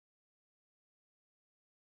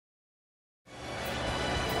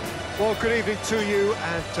Well, good evening to you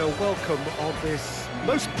and welcome on this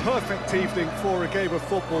most perfect evening for a game of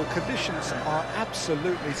football. Conditions are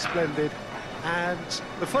absolutely splendid and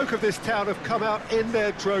the folk of this town have come out in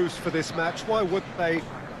their droves for this match. Why wouldn't they?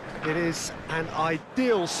 It is an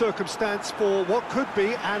ideal circumstance for what could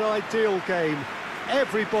be an ideal game.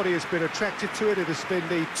 Everybody has been attracted to it. It has been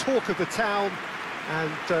the talk of the town,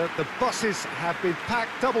 and the buses have been packed,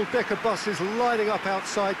 double-decker buses lining up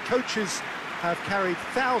outside. Coaches have carried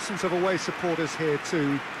thousands of away supporters here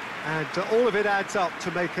too, and all of it adds up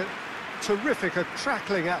to make a terrific, a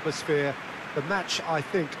crackling atmosphere. The match, I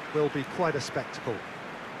think, will be quite a spectacle.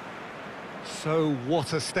 So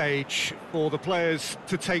what a stage for the players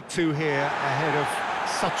to take to here ahead of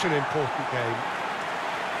such an important game.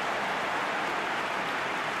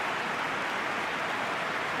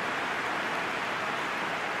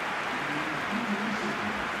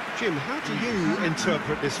 Jim, how do you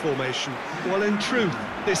interpret this formation? Well, in truth,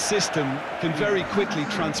 this system can very quickly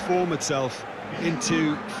transform itself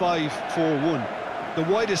into 5-4-1. The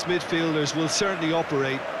widest midfielders will certainly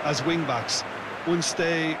operate as wing-backs once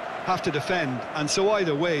they have to defend, and so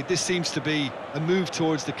either way, this seems to be a move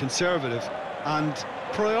towards the conservative and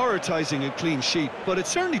prioritising a clean sheet, but it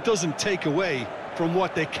certainly doesn't take away from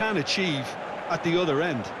what they can achieve at the other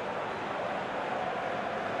end.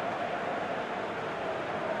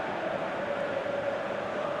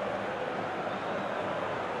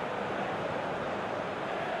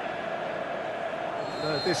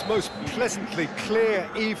 This most pleasantly clear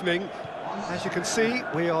evening. As you can see,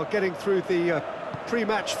 we are getting through the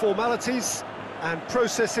pre-match formalities and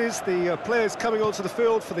processes, the players coming onto the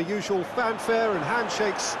field for the usual fanfare and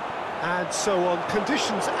handshakes and so on.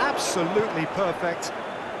 Conditions absolutely perfect.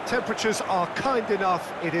 Temperatures are kind enough.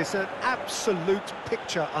 It is an absolute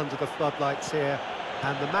picture under the floodlights here,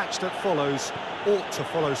 and the match that follows ought to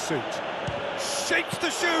follow suit. Shapes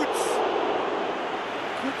to shoot!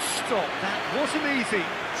 Good stop, that wasn't easy.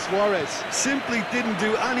 Suarez simply didn't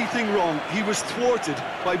do anything wrong. He was thwarted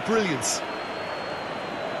by brilliance.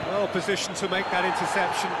 Well positioned to make that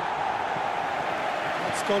interception.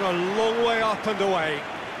 It's gone a long way up and away.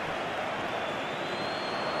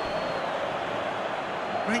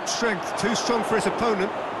 Great strength, too strong for his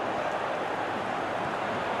opponent.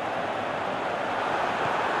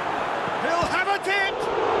 He'll have a dip!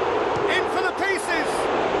 In for the pieces!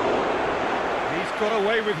 He's got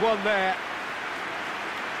away with one there.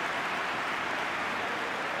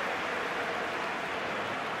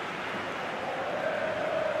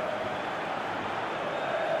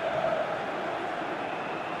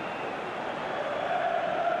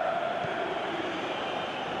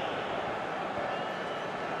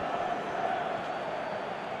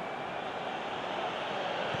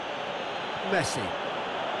 Messi.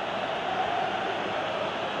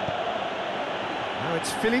 Now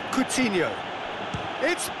it's Philippe Coutinho.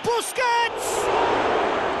 It's Busquets!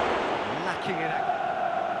 Lacking in it.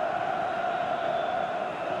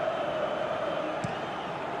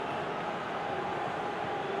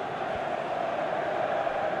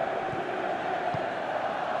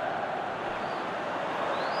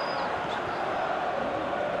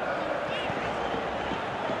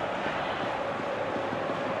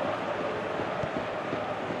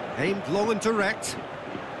 Aimed long and direct.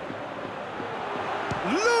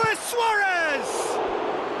 Luis Suarez!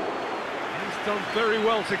 He's done very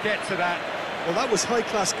well to get to that. Well, that was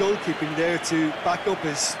high-class goalkeeping there to back up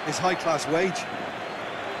his high-class wage.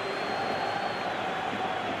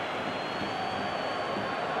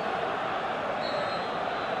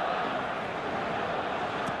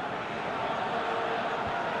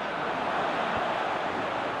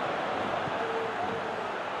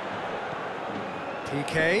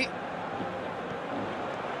 PK.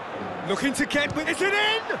 Looking to get, but is it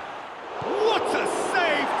in? What a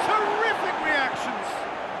save! Terrific reactions!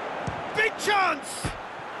 Big chance!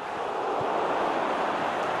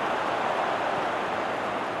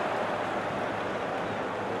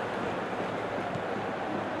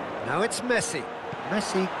 Now it's Messi.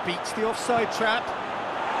 Messi beats the offside trap.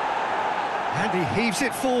 And he heaves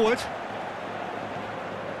it forward.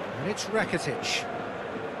 And it's Rakitic.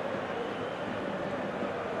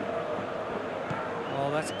 Oh,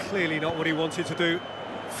 that's clearly not what he wanted to do.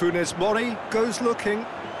 Funes Mori goes looking.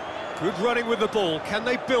 Good running with the ball. Can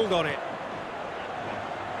they build on it?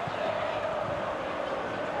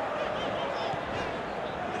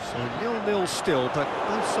 So 0-0 still, but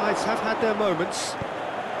both sides have had their moments.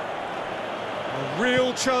 A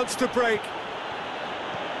real chance to break.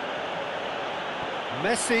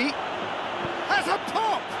 Messi has a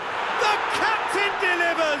pop! The captain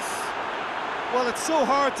delivers! Well, it's so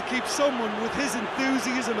hard to keep someone with his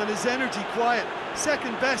enthusiasm and his energy quiet.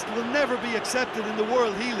 Second best will never be accepted in the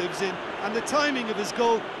world he lives in, and the timing of his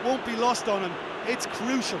goal won't be lost on him. It's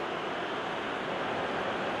crucial.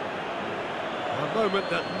 A moment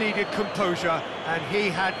that needed composure, and he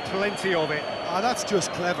had plenty of it. Ah, that's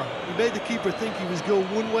just clever. He made the keeper think he was going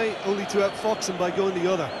one way, only to outfox him by going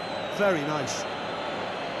the other. Very nice.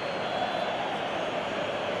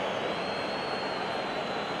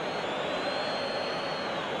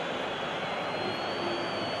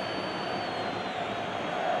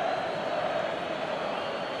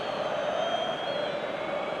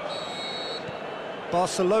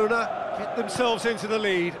 Barcelona get themselves into the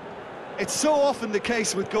lead. It's so often the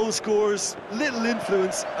case with goal scorers, little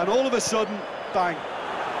influence, and all of a sudden, bang.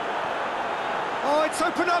 Oh, it's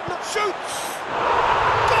opened up, shoots!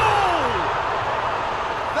 Goal!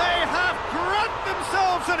 They have grabbed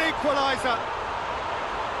themselves an equaliser.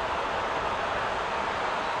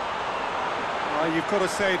 Oh, you've got to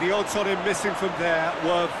say, the odds on him missing from there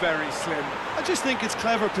were very slim. I just think it's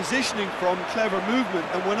clever positioning from clever movement,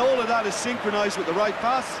 and when all of that is synchronised with the right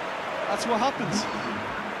pass, that's what happens.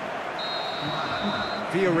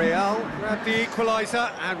 Villarreal grab the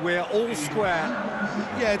equaliser, and we're all square.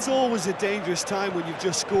 Yeah, it's always a dangerous time when you've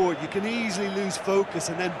just scored. You can easily lose focus,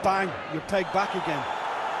 and then bang, you're pegged back again.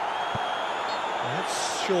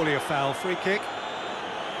 That's surely a foul. Free kick.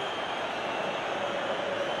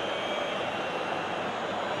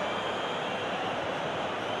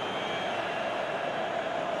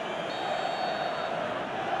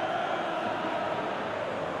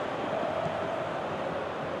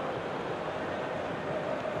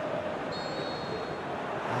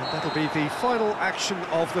 That'll be the final action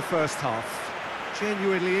of the first half.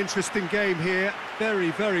 Genuinely interesting game here.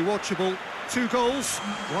 Very, very watchable. 2 goals,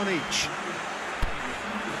 1 each.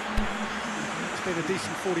 It's been a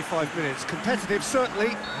decent 45 minutes. Competitive, certainly,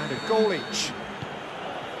 and a goal each.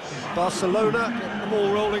 Barcelona get the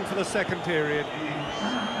ball rolling for the second period.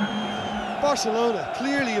 Barcelona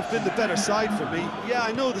clearly have been the better side for me. Yeah,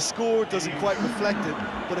 I know the score doesn't quite reflect it,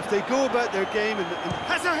 but if they go about their game and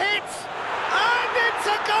Has a hit! And it's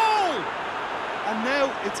a goal! And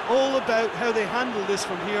now it's all about how they handle this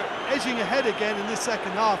from here. Edging ahead again in this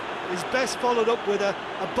second half is best followed up with a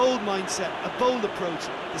bold mindset, a bold approach.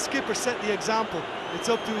 The skipper set the example. It's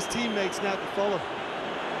up to his teammates now to follow.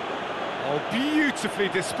 Oh, beautifully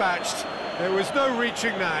dispatched. There was no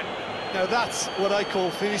reaching that. Now that's what I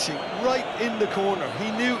call finishing, right in the corner.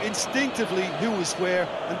 He knew instinctively who was where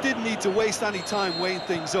and didn't need to waste any time weighing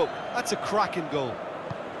things up. That's a cracking goal.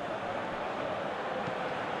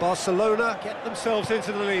 Barcelona get themselves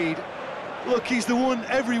into the lead. Look, he's the one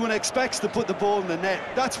everyone expects to put the ball in the net.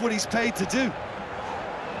 That's what he's paid to do.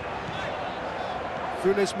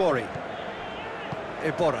 Funes Mori.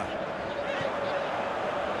 Iborra.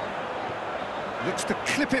 Looks to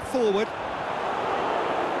clip it forward.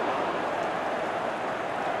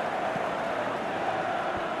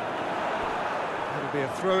 That'll be a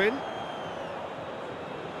throw-in.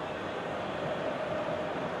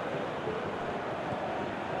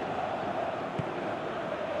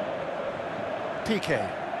 PK.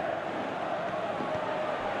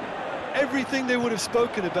 Everything they would have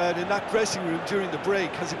spoken about in that dressing room during the break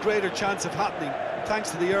has a greater chance of happening thanks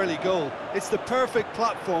to the early goal. It's the perfect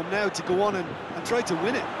platform now to go on and try to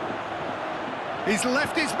win it. He's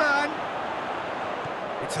left his man.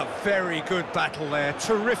 It's a very good battle there,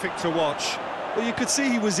 terrific to watch. Well, you could see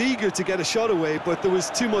he was eager to get a shot away, but there was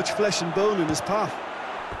too much flesh and bone in his path.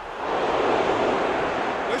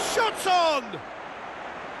 The shot's on!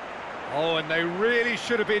 Oh, and they really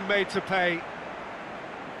should have been made to pay.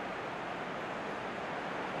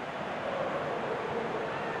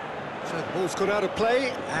 So the ball's gone out of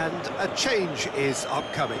play, and a change is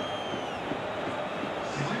upcoming.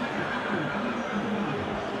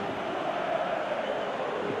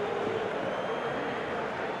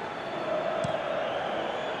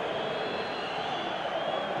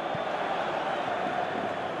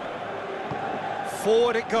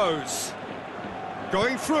 Forward it goes.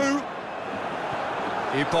 Going through.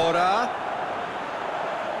 Iborra.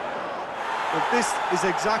 But this is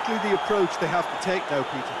exactly the approach they have to take now,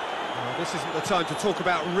 Peter. Well, this isn't the time to talk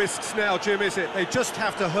about risks now, Jim, is it? They just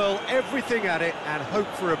have to hurl everything at it and hope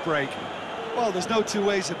for a break. Well, there's no two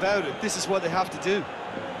ways about it. This is what they have to do.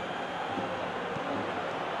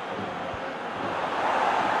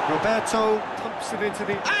 Roberto pumps it into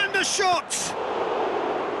the... And a shot!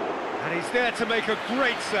 And he's there to make a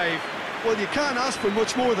great save. Well, you can't ask for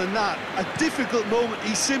much more than that. A difficult moment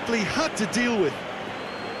he simply had to deal with.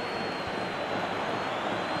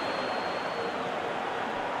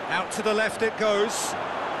 Out to the left it goes.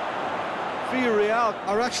 Villarreal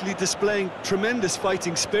are actually displaying tremendous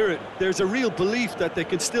fighting spirit. There's a real belief that they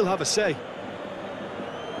can still have a say.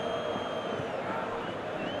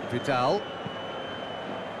 Vidal.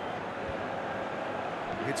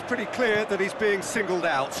 It's pretty clear that he's being singled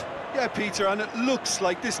out. Yeah, Peter, and it looks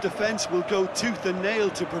like this defence will go tooth and nail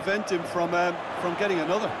to prevent him from getting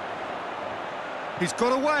another. He's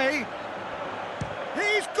got away.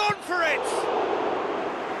 He's gone for it!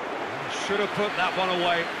 Should have put that one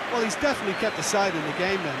away. Well, he's definitely kept the side in the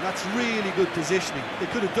game then. That's really good positioning. They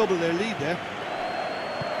could have doubled their lead there.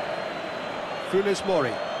 Funes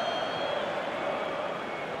Mori.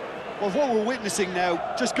 Well, what we're witnessing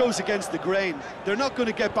now just goes against the grain. They're not going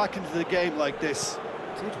to get back into the game like this.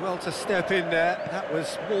 Did well to step in there. That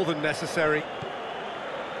was more than necessary.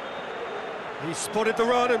 He spotted the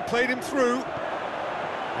run and played him through.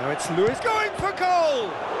 Now it's Lewis going for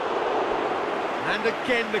goal! And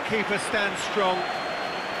again the keeper stands strong.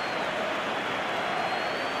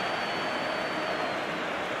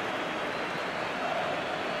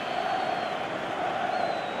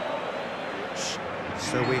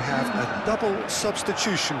 So we have a double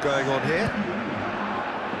substitution going on here.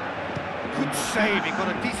 Good save, he got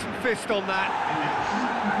a decent fist on that.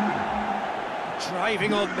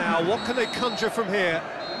 Driving on now, what can they conjure from here?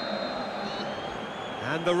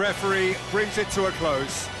 And the referee brings it to a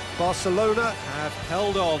close. Barcelona have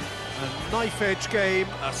held on, a knife-edge game,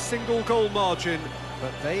 a single-goal margin,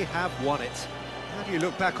 but they have won it. How do you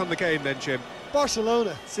look back on the game then, Jim?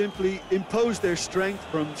 Barcelona simply imposed their strength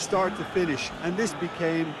from start to finish, and this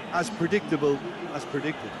became as predictable as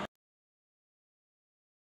predicted.